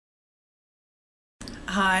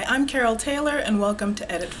Hi, I'm Carol Taylor and welcome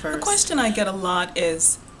to Edit First. A question I get a lot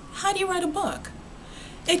is, how do you write a book?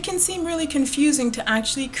 It can seem really confusing to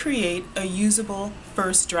actually create a usable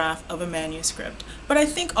first draft of a manuscript, but I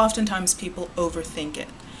think oftentimes people overthink it.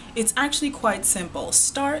 It's actually quite simple.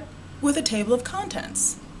 Start with a table of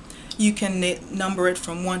contents. You can number it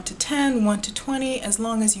from 1 to 10, 1 to 20, as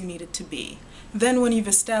long as you need it to be. Then when you've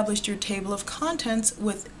established your table of contents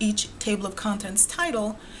with each table of contents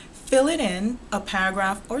title, fill it in a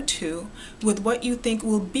paragraph or two with what you think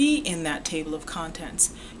will be in that table of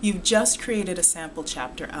contents. You've just created a sample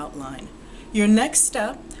chapter outline. Your next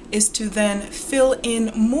step is to then fill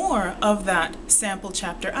in more of that sample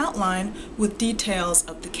chapter outline with details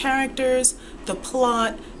of the characters, the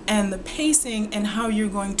plot, and the pacing and how you're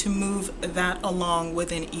going to move that along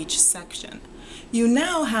within each section. You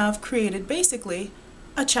now have created basically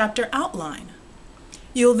a chapter outline.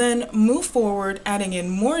 You'll then move forward, adding in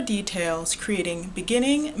more details, creating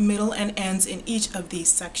beginning, middle, and ends in each of these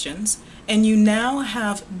sections, and you now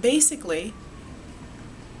have basically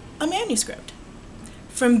a manuscript.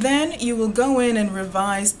 From then, you will go in and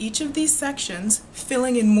revise each of these sections,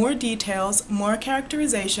 filling in more details, more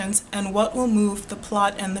characterizations, and what will move the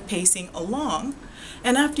plot and the pacing along.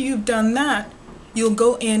 And after you've done that, you'll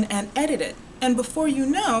go in and edit it. And before you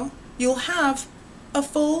know, you'll have a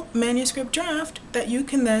full manuscript draft that you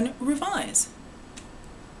can then revise.